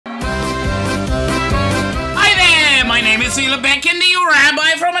Tzvi Lebetkin, the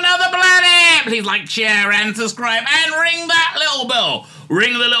Rabbi from another planet. Please like, share, and subscribe, and ring that little bell.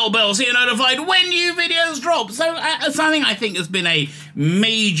 Ring the little bell so you're notified when new videos drop. So something I think has been a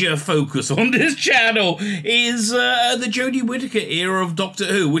major focus on this channel is the Jodie Whittaker era of Doctor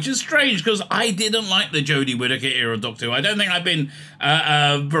Who, which is strange because I didn't like the Jodie Whittaker era of Doctor Who. I don't think I've been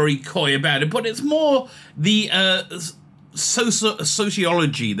very coy about it, but it's more the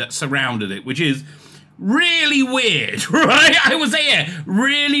sociology that surrounded it, which is really weird, right? I would say, yeah,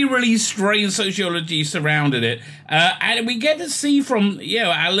 really strange sociology surrounded it. And we get to see from, you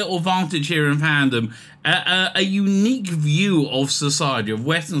know, our little vantage here in Fandom, a unique view of society, of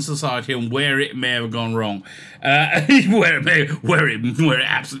Western society, and where it may have gone wrong. Where it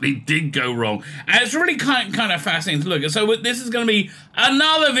absolutely did go wrong. And it's really kind of fascinating to look at. So this is going to be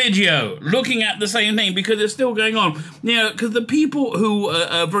another video looking at the same thing because it's still going on. You know, because the people who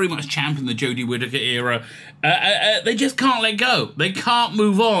very much champion the Jodie Whittaker era, they just can't let go. They can't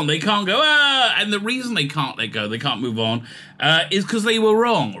move on. They can't go, and the reason they can't let go, they can't move on, is because they were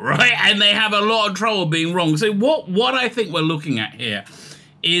wrong, right? And they have a lot of trouble being wrong. So what I think we're looking at here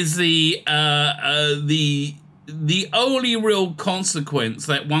is the only real consequence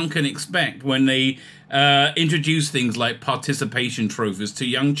that one can expect when they introduce things like participation trophies to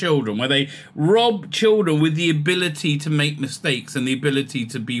young children, where they rob children with the ability to make mistakes and the ability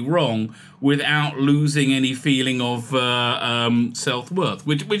to be wrong without losing any feeling of self-worth,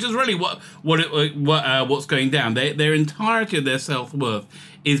 which is really what's going down. Their entirety of their self-worth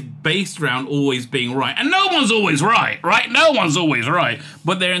is based around always being right. And no one's always right? No one's always right.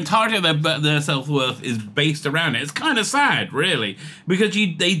 But their entirety of their self-worth is based around it. It's kind of sad, really, because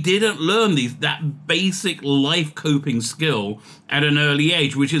they didn't learn that basic life coping skill at an early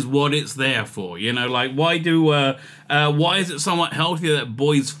age, which is what it's there for. You know, like, why is it somewhat healthier that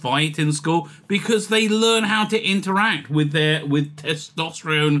boys fight in school? Because they learn how to interact with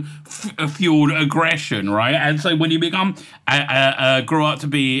testosterone fueled aggression, right? And so when you become grow up to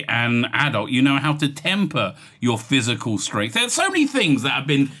be an adult, you know how to temper your physical strength. There's so many things that have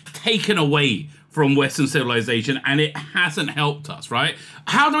been taken away from Western civilization, and it hasn't helped us, right?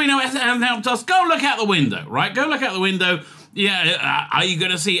 How do we know it hasn't helped us? Go look out the window, right? Go look out the window. Yeah, are you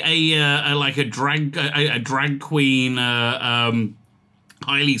going to see a drag queen, highly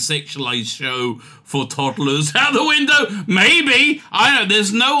sexualized show for toddlers out the window? Maybe. I don't know.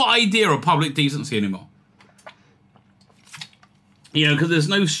 There's no idea of public decency anymore. You know, because there's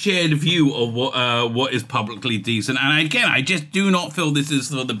no shared view of what is publicly decent. And again, I just do not feel this is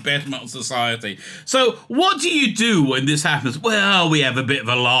for the betterment of society. So what do you do when this happens? Well, we have a bit of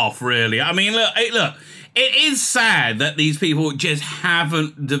a laugh, really. I mean, look. It is sad that these people just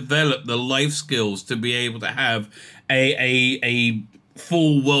haven't developed the life skills to be able to have a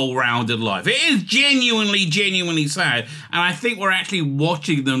full, well-rounded life. It is genuinely sad, and I think we're actually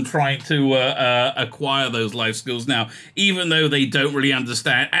watching them trying to acquire those life skills now, even though they don't really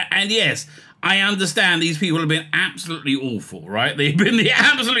understand. And yes, I understand these people have been absolutely awful, right? They've been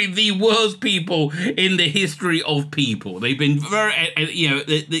absolutely the worst people in the history of people. They've been very, you know,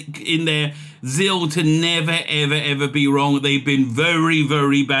 in their zeal to never, ever be wrong. They've been very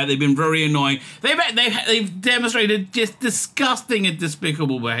bad. They've been very annoying. They've demonstrated just disgusting and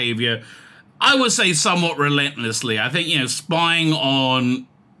despicable behavior. I would say somewhat relentlessly. I think, you know, spying on,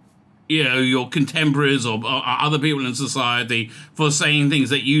 you know, your contemporaries or other people in society for saying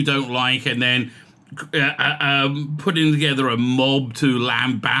things that you don't like, and then putting together a mob to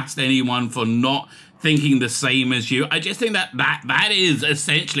lambast anyone for not thinking the same as you. I just think that is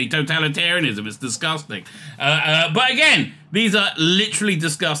essentially totalitarianism. It's disgusting. But again, these are literally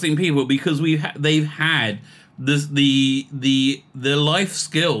disgusting people because they've had the life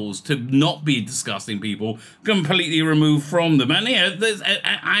skills to not be disgusting people completely removed from them. And yeah,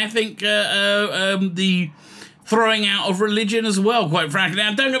 I think the throwing out of religion as well, quite frankly.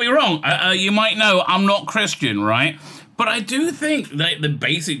 Now, don't get me wrong, you might know I'm not Christian, right? But I do think that the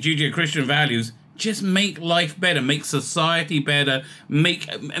basic Judeo-Christian values just make life better, make society better, make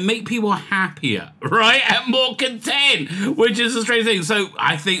people happier, right? And more content, which is a strange thing. So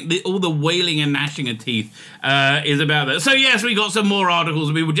I think all the wailing and gnashing of teeth is about that. So yes, we got some more articles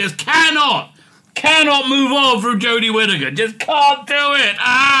of people just cannot move on from Jodie Whittaker. Just can't do it.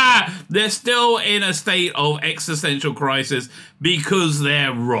 They're still in a state of existential crisis because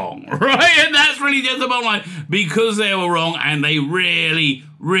they're wrong, right? And that's really just the bottom line. Because they were wrong, and they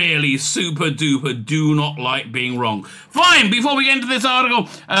really super duper do not like being wrong. Fine, before we get into this article,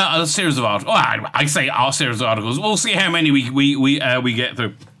 a series of articles. Oh, I say our series of articles. We'll see how many we get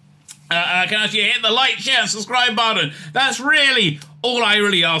through. Can I ask you to hit the like, share, and subscribe button? That's really all I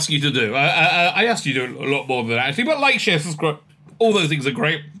really ask you to do, I ask you to do a lot more than that, actually, but like, share, subscribe, all those things are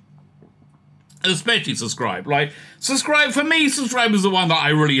great. Especially subscribe. Like, subscribe, for me, subscribe is the one that I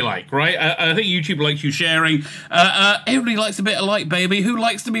really like, right? I think YouTube likes you sharing. Everybody likes a bit of like, baby. Who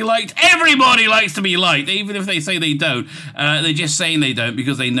likes to be liked? Everybody likes to be liked, even if they say they don't. They're just saying they don't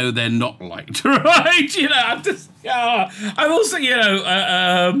because they know they're not liked, right? You know, I'm also, you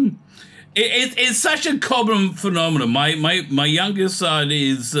know, it's such a common phenomenon. My youngest son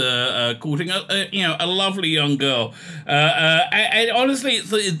is courting a lovely young girl, and honestly,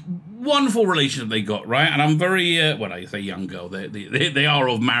 it's wonderful relationship they got, right? And I'm very, when I say young girl, they are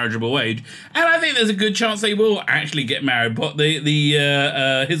of marriageable age, and I think there's a good chance they will actually get married. But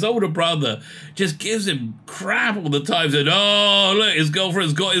his older brother just gives him crap all the time. Said, "Oh, look, his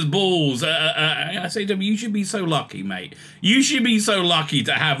girlfriend's got his balls." I say to him, "You should be so lucky, mate. You should be so lucky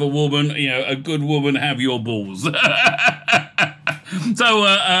to have a woman, you know, a good woman, have your balls." So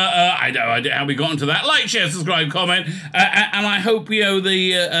I know how we got into that. Like, share, subscribe, comment, and I hope, you know,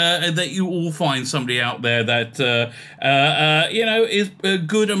 that you all find somebody out there that you know, is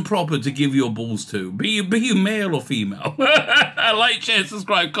good and proper to give your balls to. Be you male or female. Like, share,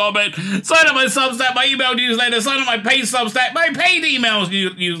 subscribe, comment. Sign up my Substack, my email newsletter. Sign up my paid Substack, my paid emails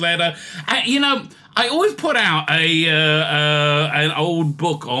newsletter. You know, I always put out an old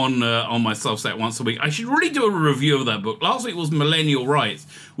book on my Substack once a week. I should really do a review of that book. Last week was Millennial Rights,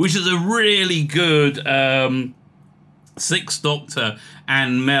 which is a really good Sixth Doctor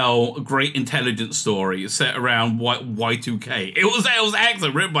and Mel great intelligence story set around Y2K. It was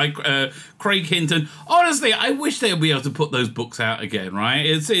excellent, written by Craig Hinton. Honestly, I wish they'd be able to put those books out again, right?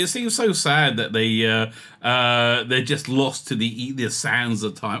 It seems so sad that they're just lost to the sands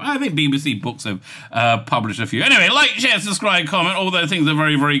of time. I think BBC Books have published a few. Anyway, like, share, subscribe, comment. All those things are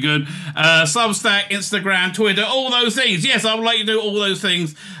very, very good. Substack, Instagram, Twitter, all those things. Yes, I would like to do all those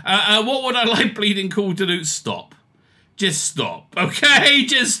things. What would I like Bleeding Cool to do? Stop. Just stop, okay?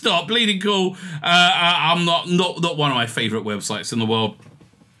 Just stop. Bleeding Cool. I'm not one of my favourite websites in the world.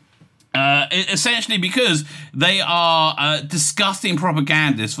 Essentially because they are disgusting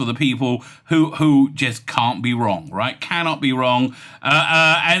propagandists for the people who just can't be wrong, right? Cannot be wrong.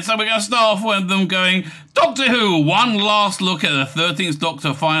 And so we're going to start off with them going, Doctor Who, one last look at the 13th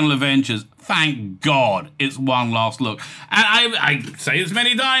Doctor Final Adventures. Thank God it's one last look. And I say this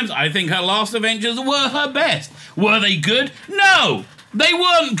many times, I think her last adventures were her best. Were they good? No! They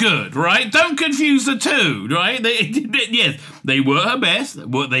weren't good, right? Don't confuse the two, right? Yes, they were her best,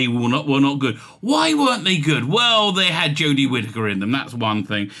 but they were not good. Why weren't they good? Well, they had Jodie Whittaker in them. That's one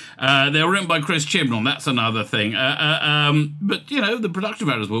thing. They were written by Karney Shomron. That's another thing. But you know, the production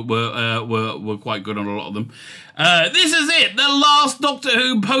values were quite good on a lot of them. This is it. The last Doctor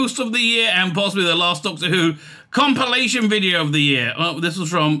Who post of the year, and possibly the last Doctor Who compilation video of the year. This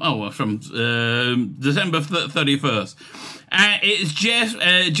was from December 31st. And it's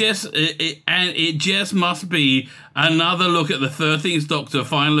it just must be another look at the 13th Doctor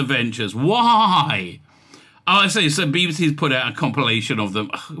Final Adventures. Why? Oh, I say, so BBC's put out a compilation of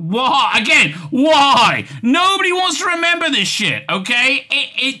them. Why? Again, why? Nobody wants to remember this shit, okay?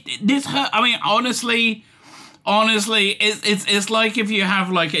 This hurt. I mean, honestly, it's like if you have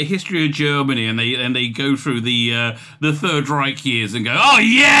like a history of Germany and they go through the Third Reich years and go, oh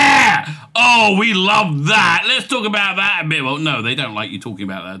yeah, oh we love that. Let's talk about that a bit. Well, no, they don't like you talking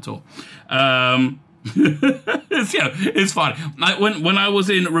about that at all. It's, you know, it's fine. When I was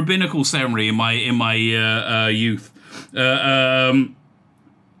in rabbinical ceremony in my youth,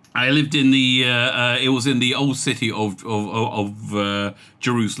 I lived in the it was in the old city of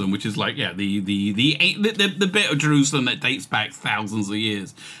Jerusalem, which is like, yeah, the bit of Jerusalem that dates back thousands of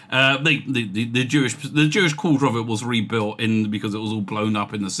years. The Jewish quarter of it was rebuilt because it was all blown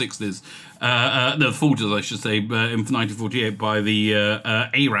up in the 60s, the 40s, I should say, in 1948 by the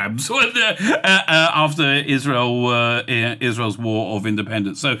Arabs after Israel's War of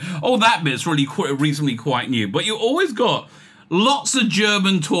Independence. So all that bit's really reasonably quite new, but you always got lots of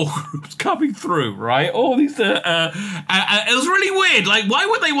German tour groups coming through, right? All these, it was really weird. Like, why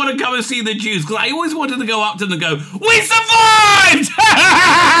would they want to come and see the Jews? Because I always wanted to go up to them and go, "We survived!"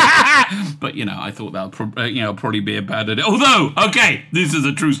 But you know, I thought that would probably be a bad idea. Although, okay, this is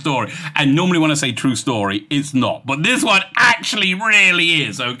a true story, and normally when I say true story, it's not, but this one actually really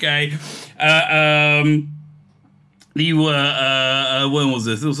is. Okay, when was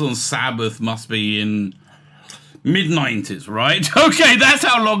this? It was on Sabbath. Must be in mid-90s, right? Okay, that's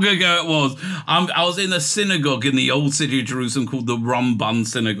how long ago it was. I was in a synagogue in the old city of Jerusalem called the Rambun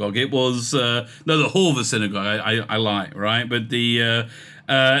Synagogue. It was, no, the Horva Synagogue, I like, right? But the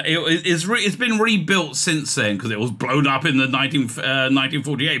It's been rebuilt since then because it was blown up in the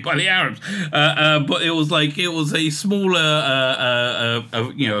 1948 by the Arabs. But it was a smaller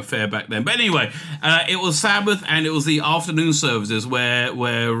affair back then. But anyway, it was Sabbath and it was the afternoon services where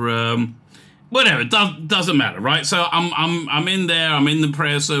whatever, it doesn't matter, right? So I'm in there, I'm in the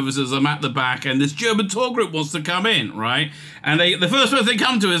prayer services, I'm at the back, and this German tour group wants to come in, right? And the first person they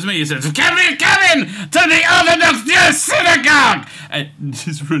come to is me. He says, come in to the Orthodox Jewish synagogue! And this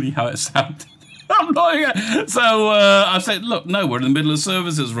is really how it sounded. I'm like, so I said, look, no, we're in the middle of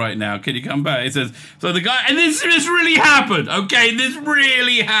services right now. Can you come back? He says, so the guy, and this really happened, okay? This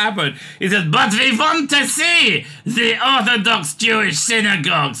really happened. He says, but we want to see the Orthodox Jewish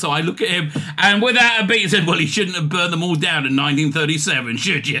synagogue. So I look at him, and without a beat, he said, well, he shouldn't have burned them all down in 1937,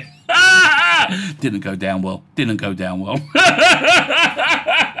 should you? Didn't go down well. Didn't go down well.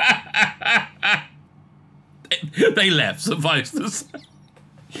 They left, suffice to say.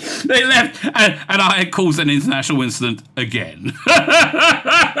 They left, and I had caused an international incident again.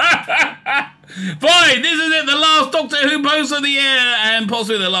 Fine, this is it, the last Doctor Who post of the year, and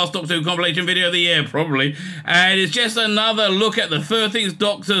possibly the last Doctor Who compilation video of the year, probably. And it's just another look at the 13th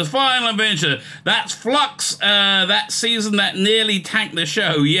Doctor's final adventure. That's Flux, that season that nearly tanked the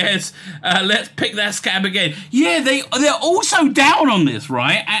show. Yes, let's pick that scab again. Yeah, they're also down on this,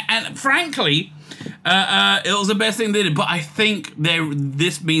 right? And frankly, it was the best thing they did, but I think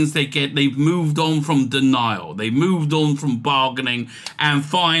this means they've moved on from denial. They moved on from bargaining, and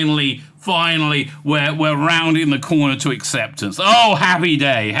finally, we're rounding the corner to acceptance. Oh, happy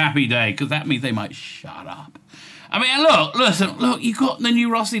day, because that means they might shut up. I mean, look, you got the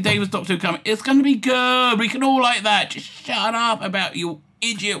new Rusty Davies Doctor Who coming. It's going to be good. We can all like that. Just shut up about you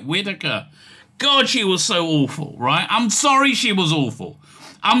idiot Whittaker. God, she was so awful, right? I'm sorry she was awful.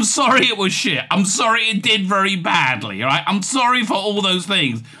 I'm sorry it was shit. I'm sorry it did very badly, right? I'm sorry for all those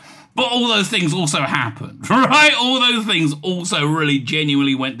things. But all those things also happened, right? All those things also really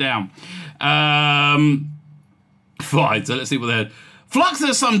genuinely went down. Fine, so let's see what they had. Flux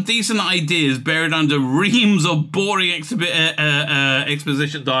has some decent ideas buried under reams of boring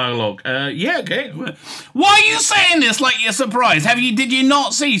exposition dialogue. Yeah, okay. Why are you saying this like you're surprised? Did you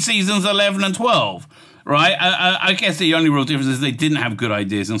not see seasons 11 and 12? Right, I guess the only real difference is they didn't have good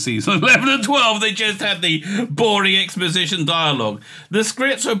ideas in season 11 and 12. They just had the boring exposition dialogue. The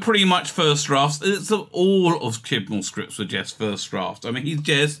scripts are pretty much first drafts. All of Chibnall's scripts were just first drafts. I mean, he's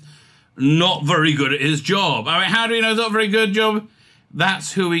just not very good at his job. I mean, how do you know he's not very good at job?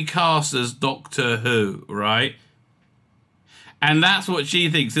 That's who he cast as Doctor Who, right? And that's what she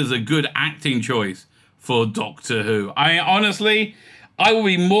thinks is a good acting choice for Doctor Who. I mean, honestly, I will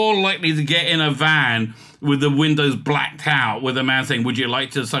be more likely to get in a van with the windows blacked out with a man saying, would you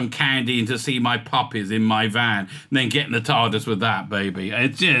like some candy and to see my puppies in my van? And then get in the TARDIS with that, baby.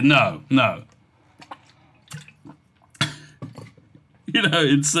 No. You know,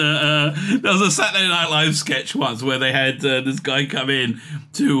 there was a Saturday Night Live sketch once where they had this guy come in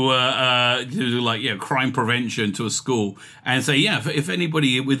to crime prevention to a school and say, yeah, if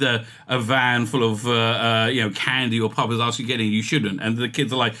anybody with a van full of candy or puppies asks you to get in, you shouldn't. And the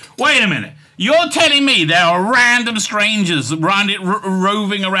kids are like, wait a minute, you're telling me there are random strangers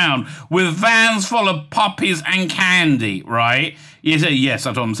roving around with vans full of puppies and candy, right? You say, yes,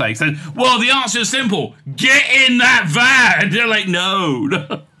 that's what I'm saying. So, well, the answer is simple. Get in that van. They're like, no.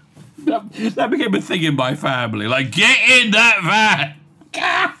 That became a thing in my family. Like, get in that van.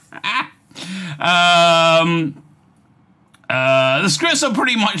 The scripts are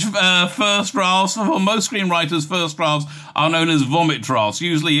pretty much first drafts. For most screenwriters, first drafts are known as vomit drafts,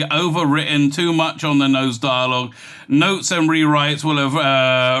 usually overwritten, too much on the nose dialogue. Notes and rewrites will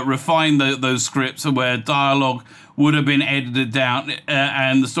have refined those scripts where dialogue would have been edited down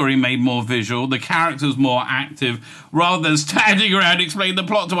and the story made more visual, the characters more active, rather than standing around explaining the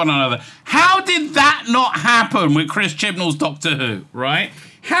plot to one another. How did that not happen with Chris Chibnall's Doctor Who, right?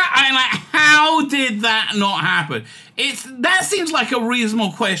 How did that not happen? That seems like a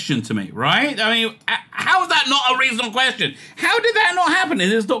reasonable question to me, right? I mean, how is that not a reasonable question? How did that not happen in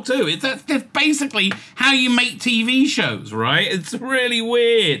this Doctor Who? That's basically how you make TV shows, right? It's really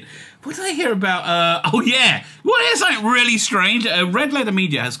weird. What did I hear about? Oh, yeah. Well, here's something really strange. Red Letter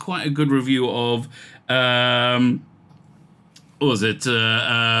Media has quite a good review of, what was it?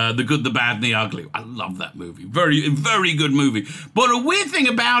 The Good, the Bad, and the Ugly. I love that movie. Very, very good movie. But a weird thing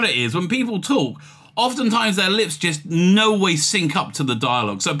about it is when people talk, oftentimes their lips just no way sync up to the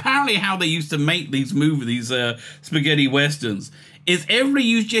dialogue. So apparently how they used to make these movies, these spaghetti westerns, is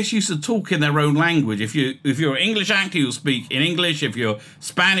everybody just used to talk in their own language. If you're an English actor, you'll speak in English. If you're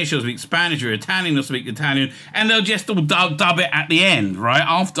Spanish, you'll speak Spanish. If you're Italian, you'll speak Italian. And they'll just all dub it at the end, right?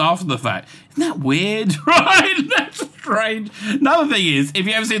 After the fact. Isn't that weird, right? That's strange. Another thing is, if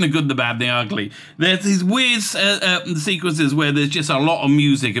you ever seen The Good, the Bad, and the Ugly, there's these weird sequences where there's just a lot of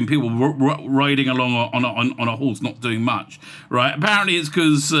music and people riding along on a horse, not doing much, right? Apparently, it's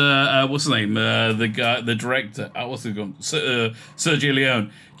because what's the name? The director, what's it called? Sergio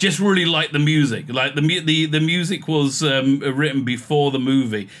Leone. Just really liked the music. Like the music was written before the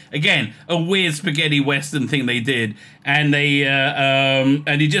movie. Again, a weird spaghetti western thing they did, and he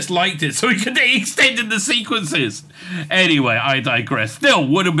just liked it, so he extended the sequences. Anyway, I digress. Still,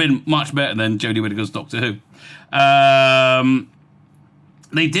 would have been much better than Jodie Whittaker's Doctor Who.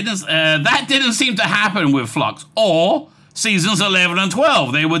 They didn't. That didn't seem to happen with Flux or seasons 11 and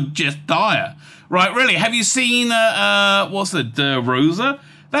 12. They were just dire. Right? Really? Have you seen what's it? Rosa?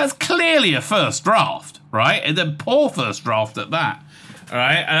 That's clearly a first draft, right? And a poor first draft at that. All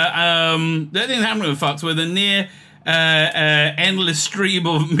right. That didn't happen with Flux, with a near endless stream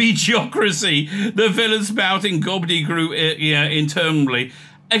of mediocrity, the villain spouting gobbledygook interminably.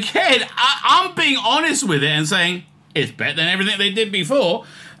 Again, I'm being honest with it and saying it's better than everything they did before.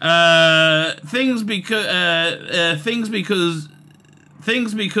 Things because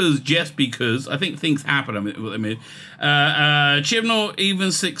just because. I think things happen. I mean, Chibnall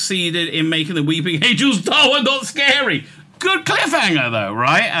even succeeded in making the Weeping Angels dull and not scary. Good cliffhanger, though,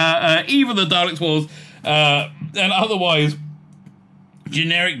 right? Even the Daleks was an otherwise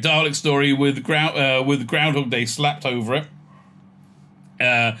generic Dalek story with Groundhog Day slapped over it,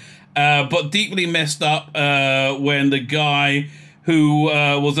 but deeply messed up when the guy who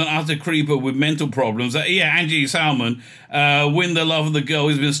was an utter creeper with mental problems. Angie Salmon, win the love of the girl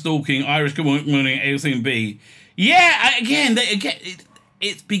who's been stalking Irish community everything B. Yeah, again,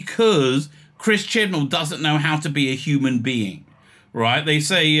 it's because Chris Chibnall doesn't know how to be a human being, right? They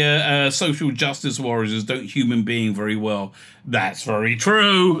say social justice warriors don't human being very well. That's very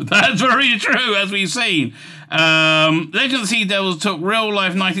true. That's very true, as we've seen. Legend of the Sea Devils took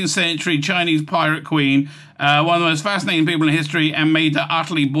real-life 19th century Chinese pirate queen, one of the most fascinating people in history, and made her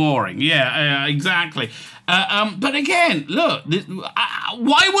utterly boring. Yeah, exactly. But again, look,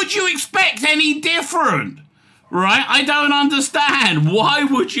 why would you expect any different? Right? I don't understand. Why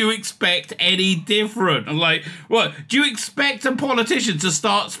would you expect any different? Like, what? Do you expect a politician to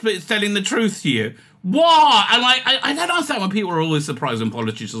start telling the truth to you? What? And like, I don't understand when people are always surprised when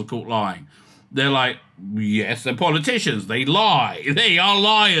politicians are caught lying. They're like, yes, they're politicians. They lie. They are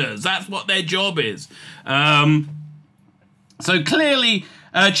liars. That's what their job is. So clearly,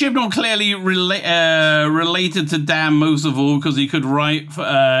 Chibnall clearly related to Dan most of all, because he could write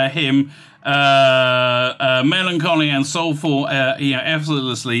for him melancholy and soulful,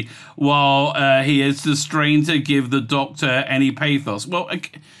 effortlessly, while he is strained to give the Doctor any pathos. Well,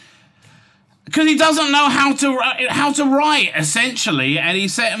 because he doesn't know how to write, essentially, and he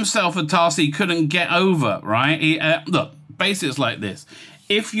set himself a task he couldn't get over. Right? Look, basically, it's like this.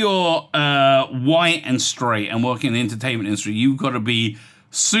 If you're white and straight and working in the entertainment industry, you've got to be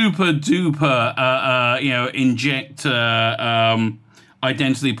super duper, inject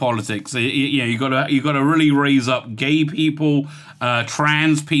identity politics. You got to really raise up gay people,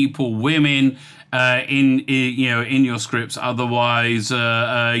 trans people, women in your scripts. Otherwise,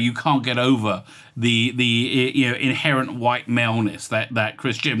 you can't get over the inherent white maleness that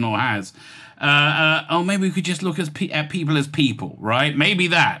Chris Chibnall has. Or maybe we could just look at people as people, right? Maybe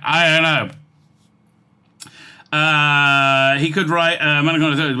that. I don't know. He could write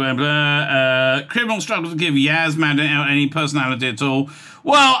Chibnall struggles to give Yaz Mandel any personality at all.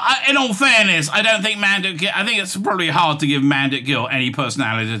 Well, in all fairness, I don't think I think it's probably hard to give Mandit Gill any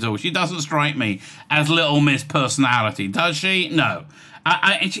personality at all. She doesn't strike me as Little Miss personality, does she? No.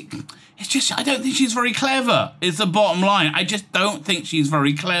 It's just, I don't think she's very clever. It's the bottom line. I just don't think she's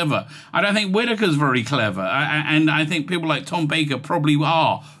very clever. I don't think Whittaker's very clever. And I think people like Tom Baker probably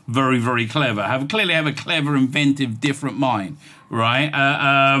are very, very clever. Clearly have a clever, inventive, different mind, right?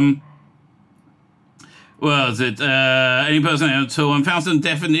 Was it any person at all? And found some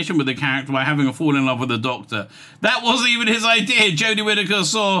definition with the character by having a fall in love with the Doctor. That wasn't even his idea. Jodie Whittaker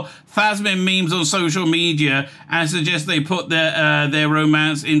saw Phasmin memes on social media and suggested they put their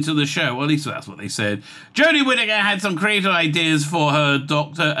romance into the show. Well, at least that's what they said. Jodie Whittaker had some creative ideas for her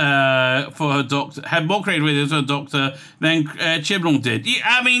Doctor. Had more creative ideas for her Doctor than Chibnall did.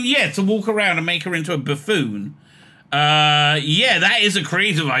 I mean, yeah, to walk around and make her into a buffoon. Yeah, that is a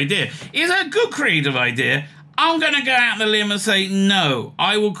creative idea. Is that a good creative idea? I'm going to go out on the limb and say no.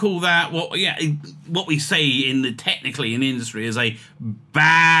 I will call that what we say technically in the industry is a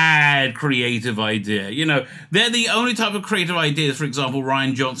bad creative idea. You know, they're the only type of creative ideas, for example,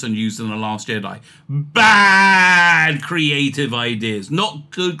 Rian Johnson used in The Last Jedi. Bad creative ideas, not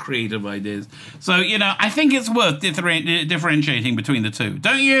good creative ideas. So, you know, I think it's worth differentiating between the two.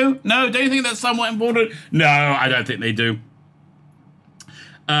 Don't you? No? Don't you think that's somewhat important? No, I don't think they do.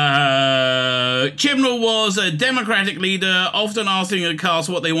 Chibnall was a Democratic leader, often asking the cast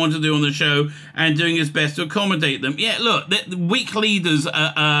what they want to do on the show and doing his best to accommodate them. Yeah, look, the weak leaders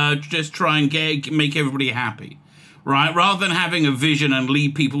just try and make everybody happy, right? Rather than having a vision and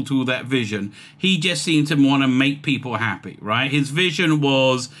lead people to that vision, he just seemed to want to make people happy, right? His vision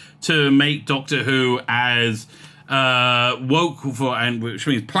was to make Doctor Who as woke for, and which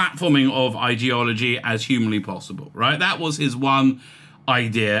means platforming of ideology as humanly possible, right? That was his one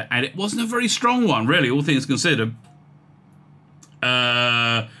idea, and it wasn't a very strong one, really, all things considered.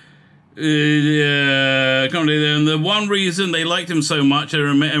 And the one reason they liked him so much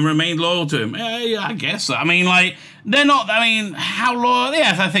and remained loyal to him, yeah, I guess so. I mean, like, they're not, I mean, how loyal?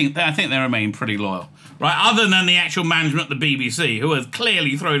 Yes, I think they remain pretty loyal, right? Other than the actual management of the BBC, who has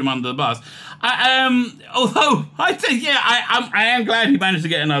clearly thrown him under the bus. Although, I think, yeah, I am glad he managed to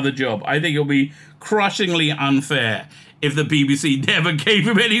get another job. I think it'll be crushingly unfair if the BBC never gave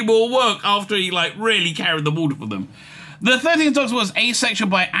him any more work after he, like, really carried the water for them. The 13th Doctor was asexual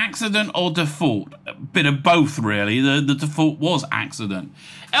by accident or default. A bit of both, really. The default was accident.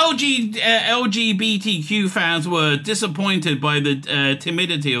 LGBTQ fans were disappointed by the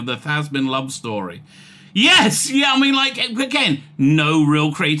timidity of the Thasmin love story. Yes, yeah, I mean, like, again, no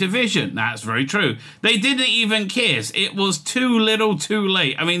real creative vision. That's very true. They didn't even kiss. It was too little, too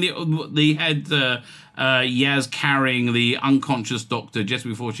late. I mean, they had Yaz carrying the unconscious Doctor just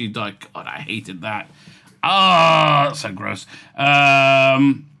before she died. God, I hated that. Oh, that's so gross. Where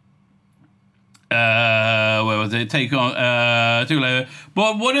was it? Take on too late.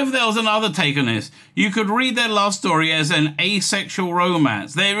 But what if there was another take on this? You could read their love story as an asexual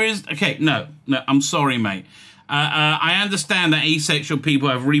romance. There is no. I'm sorry, mate. I understand that asexual people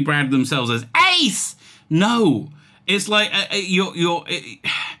have rebranded themselves as ace. No, it's like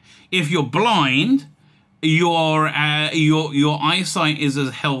if you're blind, your eyesight is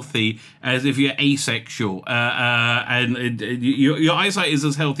as healthy as if you're asexual, and your eyesight is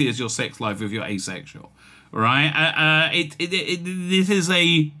as healthy as your sex life if you're asexual, right? This is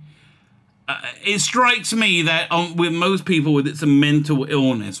a. It strikes me that with most people, it's a mental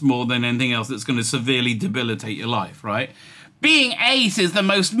illness more than anything else that's going to severely debilitate your life, right? Being ace is the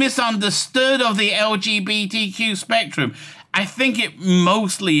most misunderstood of the LGBTQ spectrum. I think it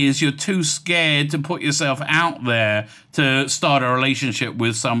mostly is you're too scared to put yourself out there to start a relationship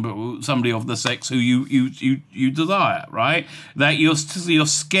with somebody of the sex who you desire, right? That you're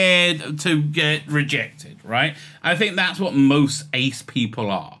scared to get rejected, right? I think that's what most ace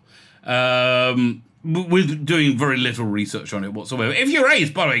people are. With doing very little research on it whatsoever. If you're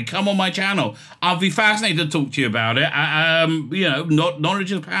ace, by the way, come on my channel. I'll be fascinated to talk to you about it. You know,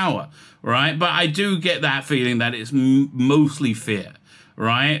 knowledge is power, right? But I do get that feeling that it's mostly fear,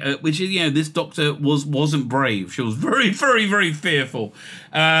 right? Which is, you know, this Doctor wasn't brave. She was very, very, very fearful.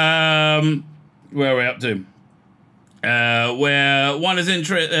 Where are we up to? Where one is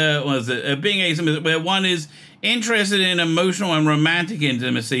being ace, where one is interested in emotional and romantic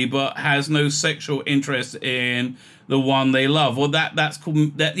intimacy, but has no sexual interest in the one they love. Well, that's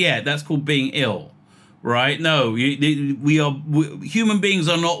called being ill, right? No, human beings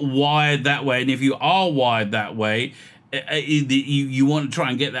are not wired that way, and if you are wired that way, you want to try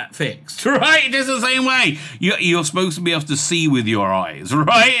and get that fixed, right? Just the same way you're supposed to be able to see with your eyes,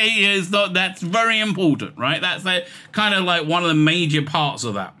 right? It's not. That's very important, right? That's kind of like one of the major parts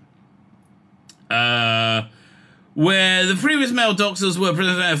of that. Where the previous male Doctors were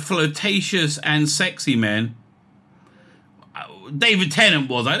presented as flirtatious and sexy men. David Tennant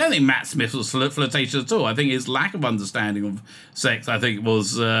was. I don't think Matt Smith was flirtatious at all. I think his lack of understanding of sex, I think,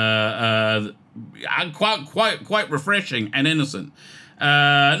 was quite refreshing and innocent.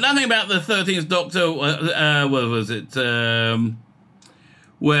 Nothing about the 13th Doctor. What was it?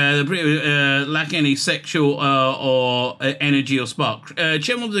 Where lacking any sexual or energy or spark.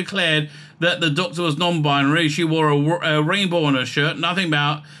 Chibnall declared that the Doctor was non-binary. She wore a rainbow on her shirt. Nothing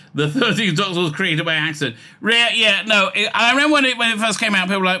about the 13th Doctor was created by accident. Yeah, no. I remember when it first came out,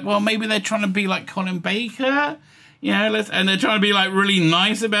 people were like, well, maybe they're trying to be like Colin Baker, you know, and they're trying to be like really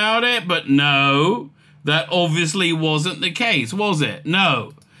nice about it. But no, that obviously wasn't the case, was it?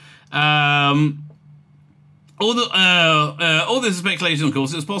 No. all this is speculation, of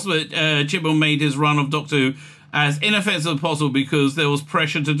course. It's possible that Chibnall made his run of Doctor Who as inoffensive as possible because there was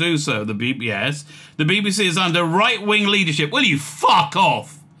pressure to do so. The BBC is under right-wing leadership. Will you fuck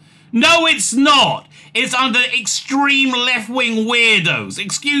off? No, it's not. It's under extreme left-wing weirdos.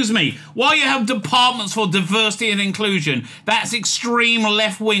 Excuse me. While you have departments for diversity and inclusion, that's extreme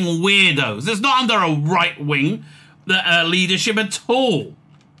left-wing weirdos. It's not under a right-wing leadership at all.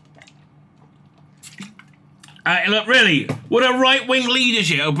 Look, really, would a right-wing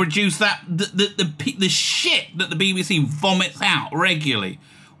leadership have produced that the shit that the BBC vomits out regularly?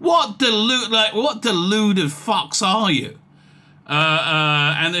 What deluded fucks are you?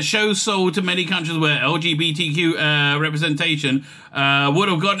 And the show sold to many countries where LGBTQ representation would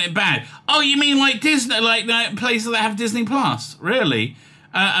have gotten it bad. Oh, you mean like Disney, like places that have Disney Plus? Really?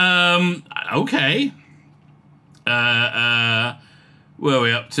 Okay. Where are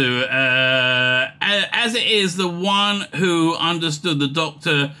we up to? As it is, the one who understood the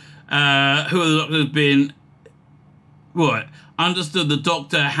Doctor, has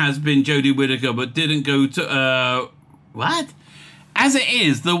been Jodie Whittaker, but didn't go to what? As it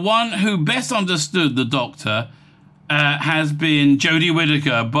is, the one who best understood the Doctor has been Jodie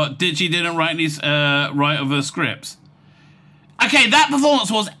Whittaker, but she didn't write these write of her scripts. Okay, that performance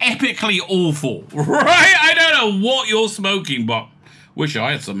was epically awful, right? I don't know what you're smoking, but wish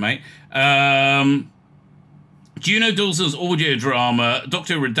I had some, mate. Juno Dawson's audio drama,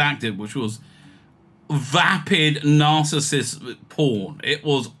 Doctor Who Redacted, which was vapid narcissist porn. It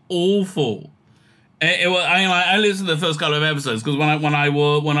was awful. I listened to the first couple of episodes because when I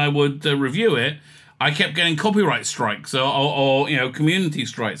would review it, I kept getting copyright strikes or community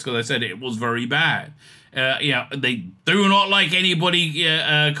strikes because I said it was very bad. They do not like anybody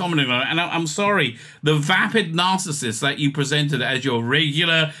commenting on it, and I'm sorry, the vapid narcissists that you presented as your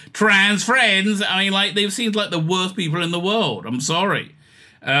regular trans friends, I mean, like, they've seemed like the worst people in the world. I'm sorry.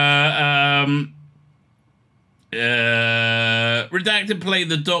 Redacted played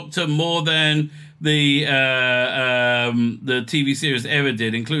the Doctor more than the TV series ever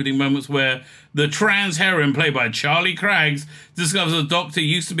did, including moments where the trans heroine, played by Charlie Craggs, discovers the Doctor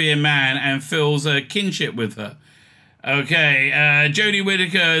used to be a man and feels a kinship with her. Okay, Jodie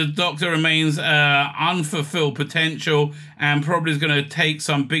Whittaker's Doctor remains unfulfilled potential and probably is going to take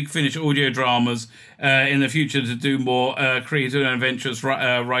some Big Finish audio dramas in the future to do more creative and adventurous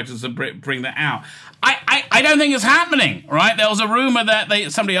writers to bring that out. I don't think it's happening, right? There was a rumour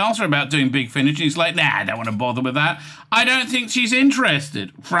that somebody asked her about doing Big Finish, and she's like, nah, I don't want to bother with that. I don't think she's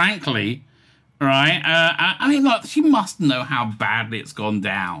interested, frankly, right? I mean, look, she must know how badly it's gone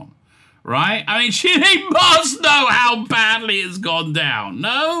down, right? I mean, she must know how badly it's gone down.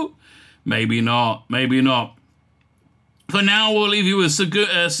 No? Maybe not. Maybe not. For now, we'll leave you with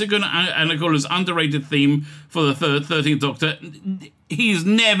Sigourney Aguilar's underrated theme for the 13th Doctor.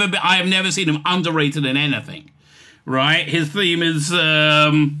 I have never seen him underrated in anything, right? His theme is,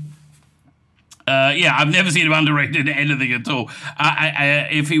 I've never seen him underrated in anything at all.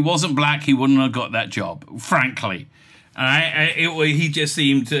 If he wasn't black, he wouldn't have got that job, frankly. He just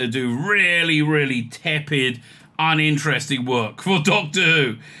seemed to do really, really tepid, uninteresting work for Doctor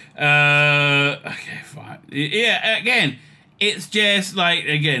Who. Okay, fine. Yeah, again, it's just like,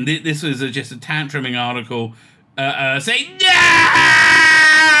 again, this was just a tantruming article saying, no!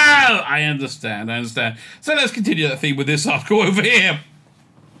 I understand. So let's continue that theme with this article over here.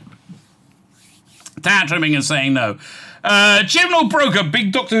 Tantruming and saying no. Chibnall broke a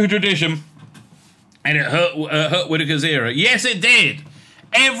big Doctor Who tradition, and it hurt Whittaker's era. Yes, it did.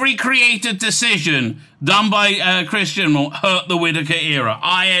 Every creative decision done by Chris Chibnall hurt the Whittaker era.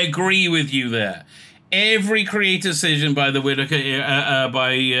 I agree with you there. Every creative decision by the Whittaker era,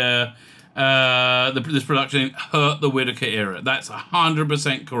 this production hurt the Whittaker era. That's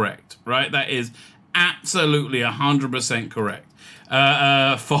 100% correct, right? That is absolutely 100% correct.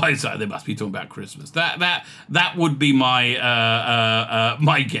 Pfizer, they must be talking about Christmas. That would be my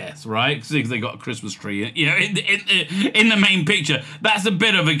my guess, right? Because they got a Christmas tree, in the main picture. That's a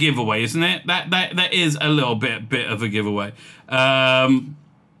bit of a giveaway, isn't it? That is a little bit of a giveaway. Where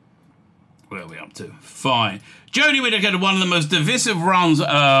are we up to? Fine. Jodie Whittaker had one of the most divisive runs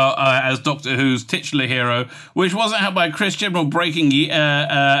as Doctor Who's titular hero, which wasn't helped by Chris Chibnall breaking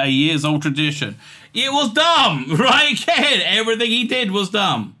a years-old tradition. It was dumb, right? Again, everything he did was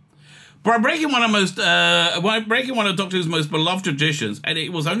dumb. By breaking one of Doctor Who's most beloved traditions, and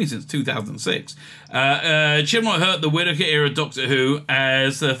it was only since 2006, Chibnall hurt the Whittaker era Doctor Who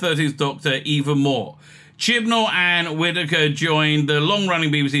as the 13th Doctor even more. Chibnall and Whittaker joined the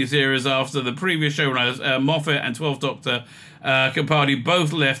long-running BBC series after the previous showrunners, Moffat and 12th Doctor, Capaldi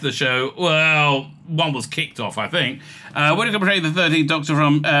both left the show. Well, one was kicked off, I think. Whittaker portrayed the 13th Doctor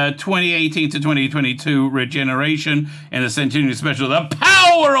from 2018 to 2022 Regeneration in the Centenary Special, The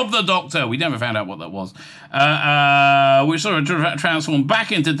Power of the Doctor. We never found out what that was. Which sort of transformed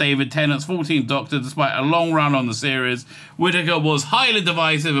back into David Tennant's 14th Doctor despite a long run on the series. Whittaker was highly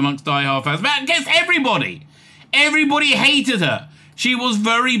divisive amongst die-hard fans, but against everybody. Everybody hated her. She was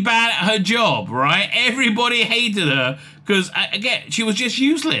very bad at her job, right? Everybody hated her because, again, she was just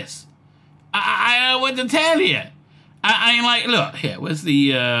useless. I don't know what to tell you. I mean, like, look, here, where's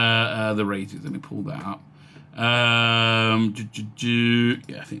the ratings? Let me pull that up. Yeah,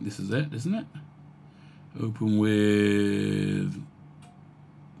 I think this is it, isn't it? Open with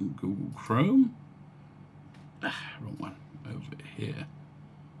Google Chrome. Wrong one. Over here.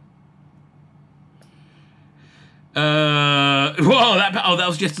 Whoa, that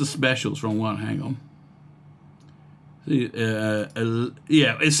was just the specials. Wrong one. Hang on. Yeah,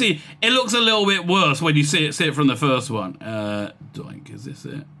 see, it looks a little bit worse when you see it from the first one. Doink, is this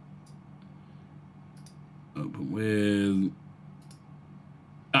it? Open with.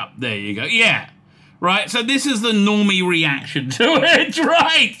 There you go. Yeah, right. So this is the normie reaction to it,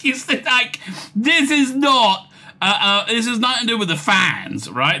 right? You see, like, this is not. This has nothing to do with the fans,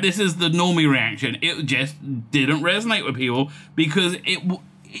 right? This is the normie reaction. It just didn't resonate with people because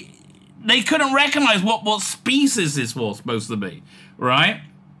they couldn't recognize what species this was supposed to be, right?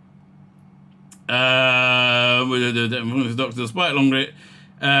 The Doctor, despite longer.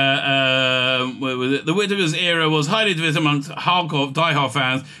 The Whittaker's era was highly divisive amongst hardcore die-hard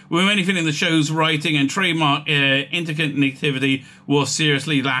fans, with many feeling the show's writing and trademark interconnectivity was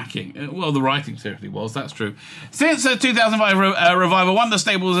seriously lacking. Well, the writing certainly was, that's true. Since the 2005 revival, one of the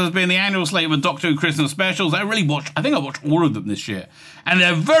staples has been the annual slate of Doctor Who Christmas specials. I think I watched all of them this year. And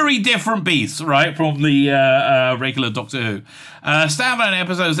they're very different beasts, right, from the regular Doctor Who. Standalone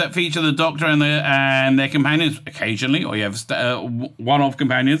episodes that feature the Doctor and their companions occasionally, or you have one-off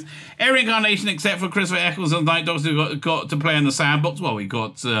companions. Every incarnation except for Christopher Eccleston's and Night Doctor who got to play in the sandbox. Well, we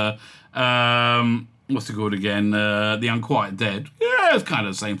got, what's it called again? The Unquiet Dead. Yeah, it's kind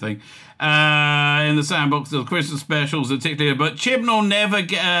of the same thing. In the sandbox, the Christmas specials in particular, but Chibnall never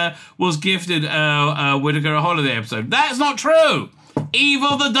was gifted Whittaker a holiday episode. That's not true!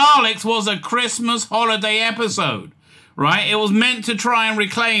 Evil the Daleks was a Christmas holiday episode, right? It was meant to try and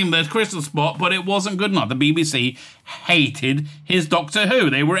reclaim the Christmas spot, but it wasn't good enough. The BBC hated his Doctor Who.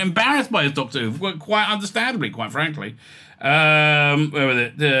 They were embarrassed by his Doctor Who, quite understandably, quite frankly. Where was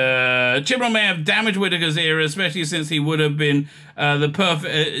it? Chibnall may have damaged Whittaker's era, especially since he would have been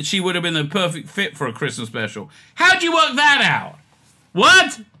she would have been the perfect fit for a Christmas special. How'd you work that out?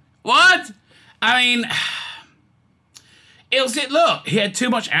 What? I mean, look, he had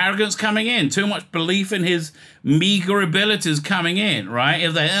too much arrogance coming in, too much belief in his meager abilities coming in, right? It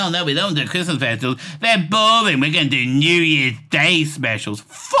was like, oh no, we don't do Christmas specials. They're boring. We're going to do New Year's Day specials.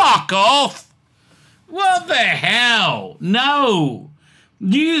 Fuck off! What the hell? No.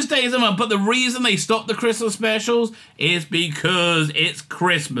 New Year's Day is a month, but the reason they stopped the Christmas specials is because it's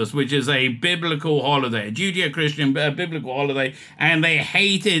Christmas, which is a biblical holiday, a Judeo-Christian biblical holiday, and they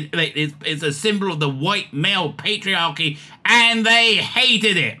hated it's a symbol of the white male patriarchy, and they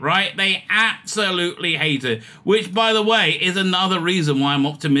hated it, right? They absolutely hated it, which, by the way, is another reason why I'm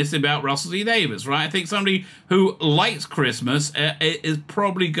optimistic about Russell T Davies, right? I think somebody who likes Christmas is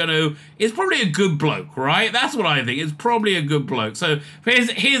probably a good bloke, right? That's what I think. It's probably a good bloke. So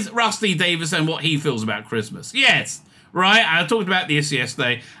here's Rusty Davis and what he feels about Christmas. Yes, right? I talked about this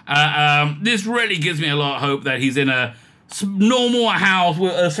yesterday. This really gives me a lot of hope that he's in a normal house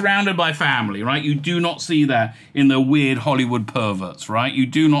surrounded by family, right? You do not see that in the weird Hollywood perverts, right? You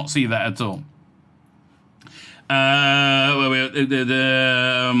do not see that at all.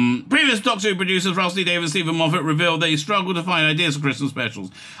 Previous Doctor Who producers, Russell T Davies and Stephen Moffat, revealed they struggled to find ideas for Christmas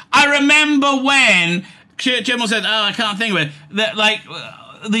specials. I remember when Chibnall said, "Oh, I can't think of it." That, like,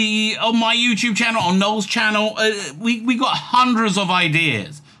 on my YouTube channel, on Noel's channel, we got hundreds of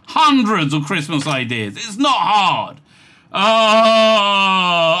ideas, hundreds of Christmas ideas. It's not hard.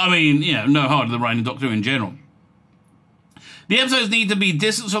 I mean, you know, no harder than writing Doctor Who in general. The episodes need to be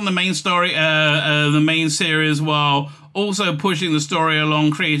distanced from the main story, the main series, while also pushing the story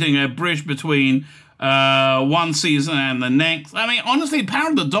along, creating a bridge between one season and the next. I mean, honestly,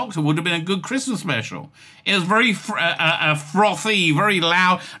 Power of the Doctor would have been a good Christmas special. It was very frothy, very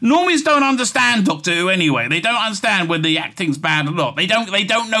loud. Normies don't understand Doctor Who anyway. They don't understand when the acting's bad or not. They don't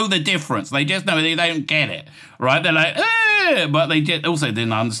know the difference. They just know they don't get it, right? They're like, but they also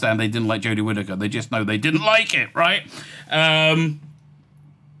didn't understand. They didn't like Jodie Whittaker. They just know they didn't like it, right?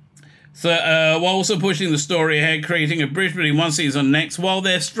 So, while also pushing the story ahead, creating a bridge between one season and next, while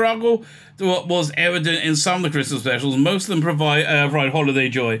their struggle was evident in some of the Christmas specials, most of them provide holiday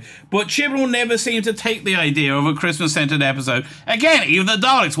joy. But Chibnall never seemed to take the idea of a Christmas-centered episode. Again, even the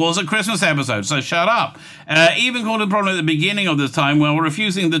Daleks was a Christmas episode, so shut up. Even called a problem at the beginning of this time, while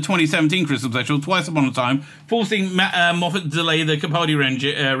refusing the 2017 Christmas special, Twice Upon a Time, forcing Moffat to delay the Capaldi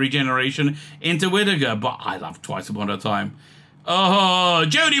regeneration into Whittaker. But I love Twice Upon a Time. Oh,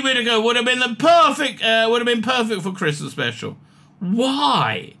 Jodie Whittaker would have been perfect for Christmas special.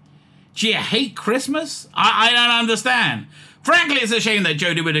 Why? Do you hate Christmas? I don't understand. Frankly, it's a shame that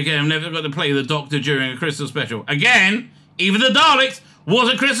Jodie Whittaker never got to play the Doctor during a Christmas special. Again, even the Daleks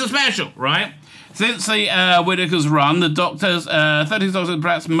was a Christmas special, right? Since the Whittaker's run, the Doctor's 30th Doctor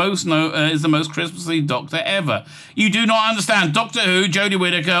perhaps is the most Christmassy Doctor ever. You do not understand Doctor Who, Jodie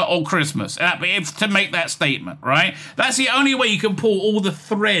Whittaker, or Christmas to make that statement, right? That's the only way you can pull all the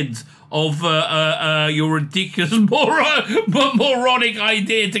threads of your ridiculous moronic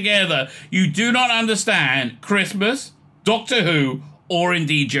idea together. You do not understand Christmas, Doctor Who, or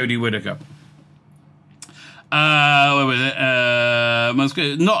indeed Jodie Whittaker. Where was it?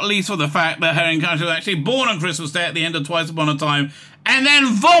 Not least for the fact that her encounter was actually born on Christmas Day at the end of Twice Upon a Time, and then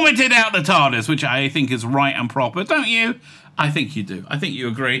vomited out the TARDIS, which I think is right and proper, don't you? I think you do. I think you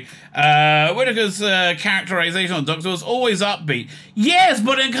agree. Whittaker's characterization of the Doctor was always upbeat. Yes,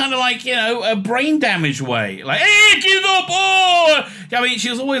 but in kind of like, you know, a brain damage way. Like, hey, give up! Oh! I mean, she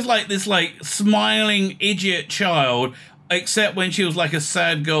was always like this, like, smiling idiot child, except when she was like a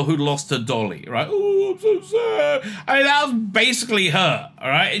sad girl who lost her dolly, right? Oh, I'm so sad. I mean, that was basically her, all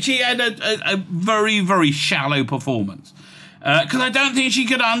right? She had a very, very shallow performance. Because I don't think she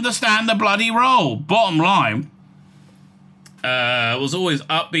could understand the bloody role. Bottom line, was always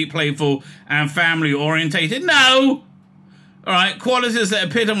upbeat, playful, and family-orientated. No! All right, qualities that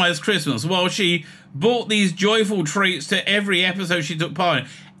epitomize Christmas. While she brought these joyful traits to every episode she took part in.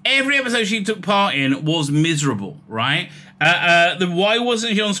 Every episode she took part in was miserable, right? Why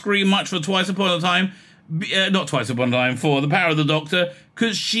wasn't she on screen much for Twice Upon a Time? Not Twice Upon a Time, for The Power of the Doctor,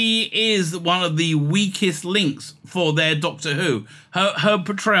 because she is one of the weakest links for their Doctor Who. Her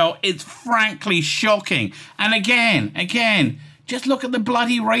portrayal is frankly shocking. And again, just look at the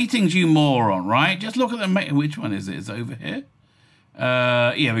bloody ratings, you moron, right? Just look at the... Which one is it? It's over here.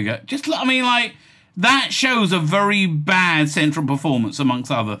 Here we go. I mean, like... That shows a very bad central performance,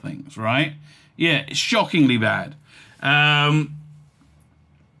 amongst other things, right? Yeah, shockingly bad. Where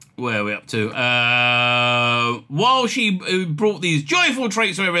are we up to? While she brought these joyful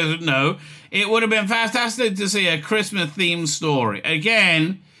traits to everyone, no, it would have been fantastic to see a Christmas-themed story.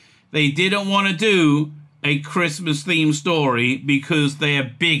 Again, they didn't want to do a Christmas-themed story because they're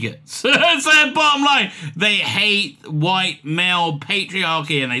bigots. That's their bottom line. They hate white male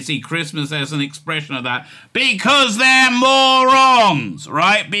patriarchy and they see Christmas as an expression of that because they're morons,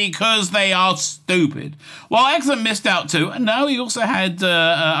 right? Because they are stupid. Well, Excellent missed out too. And no, he also had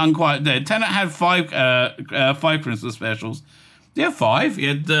Unquiet Dead. Tennant had five Christmas specials. Yeah, 5. He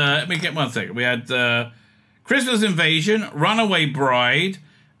had, let me get one second. We had Christmas Invasion, Runaway Bride,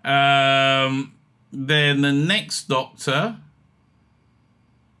 then the next Doctor,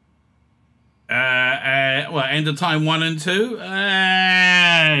 End of Time 1 and 2.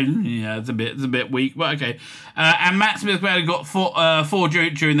 Yeah, it's a bit weak, but okay. And Matt Smith got 4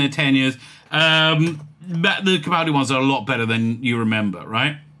 during their 10 years. But the Capaldi ones are a lot better than you remember,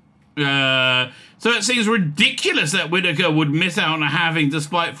 right? So it seems ridiculous that Whittaker would miss out on having,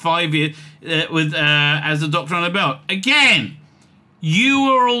 despite 5 years as the Doctor on the belt. Again. You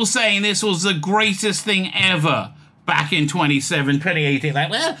were all saying this was the greatest thing ever back in 2018.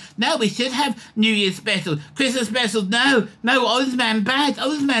 Like, well, no, we should have New Year's specials, Christmas specials. No, Oz Man bad.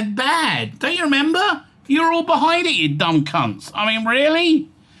 Don't you remember? You were all behind it, you dumb cunts. I mean,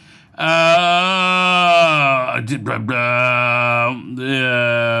 really?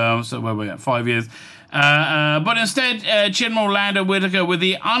 So where we at? 5 years. But instead, Chibnall landed Whittaker with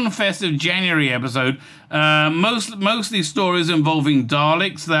the unfestive January episode. Mostly stories involving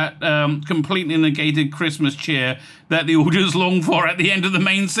Daleks that completely negated Christmas cheer that the audience longed for at the end of the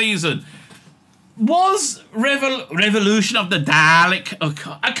main season. Was Revolution of the Dalek?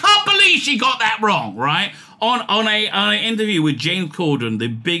 I can't believe she got that wrong, right? On an interview with James Corden, the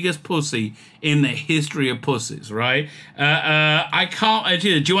biggest pussy in the history of pussies, right? I can't. Do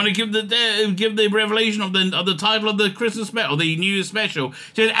you want to give the revelation of the title of the Christmas special, the New Year's special?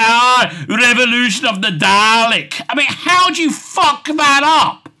 She said, Revolution of the Dalek. I mean, how'd you fuck that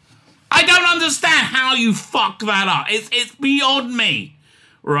up? I don't understand how you fuck that up. It's beyond me,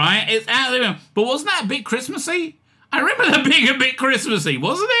 right? It's out there. But wasn't that a bit Christmassy? I remember that being a bit Christmassy,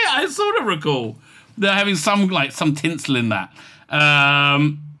 wasn't it? I sort of recall they're having some tinsel in that.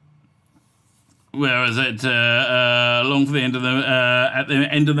 Where is it? Long for the end of the at the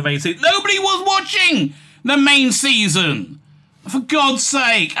end of the main season. Nobody was watching the main season. For God's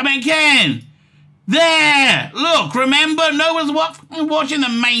sake! I mean, again, there. Look, remember, no one's watching the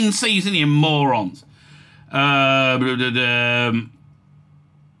main season. You morons.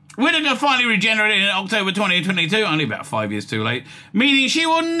 Whittaker finally regenerated in October 2022, only about 5 years too late, meaning she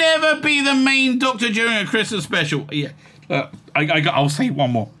will never be the main Doctor during a Christmas special. Yeah, I'll say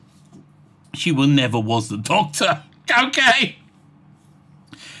one more. She will never was the Doctor. Okay.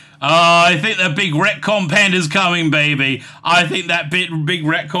 I think the big retcon pen is coming, baby. I think that big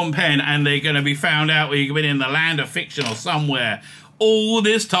retcon pen, and they're going to be found out we've been in the land of fiction or somewhere all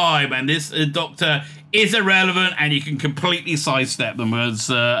this time, and this Doctor is irrelevant, and you can completely sidestep them, as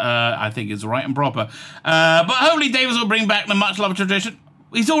I think is right and proper. But hopefully Davis will bring back the much-loved tradition.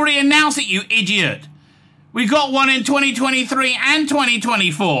 He's already announced it, you idiot. We got one in 2023 and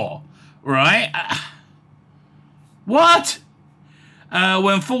 2024, right? What?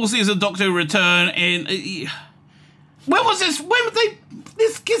 When full season Doctor Who return in... when was this? When was they...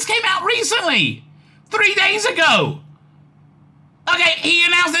 This came out recently. 3 days ago. Okay, he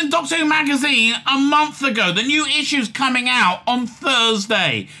announced in Doctor Who magazine a month ago. The new issue's coming out on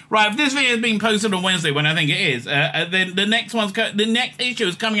Thursday. Right, if this video has been posted on Wednesday, when I think it is, then the next issue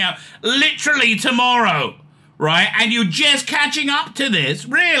is coming out literally tomorrow. Right, and you're just catching up to this?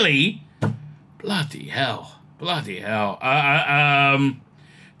 Really? Bloody hell. Bloody hell.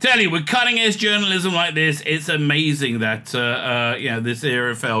 Tell you, with cutting-edge journalism like this, it's amazing that, this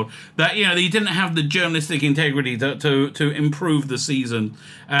era felt that, they didn't have the journalistic integrity to improve the season,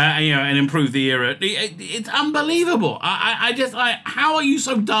 and improve the era. It's unbelievable. How are you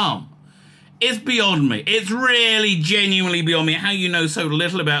so dumb? It's beyond me. It's really genuinely beyond me how you know so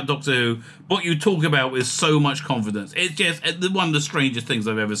little about Doctor Who, but you talk about with so much confidence. It's just one of the strangest things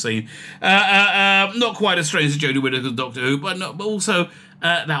I've ever seen. Not quite as strange as Jodie Whittaker's Doctor Who, but also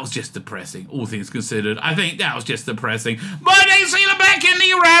that was just depressing, all things considered. I think that was just depressing. My name's Tzvi Lebetkin,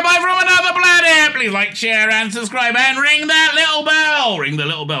 the Rabbi from another planet. Please like, share, and subscribe, and ring that little bell. Ring the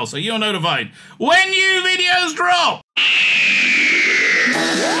little bell so you're notified when new videos drop.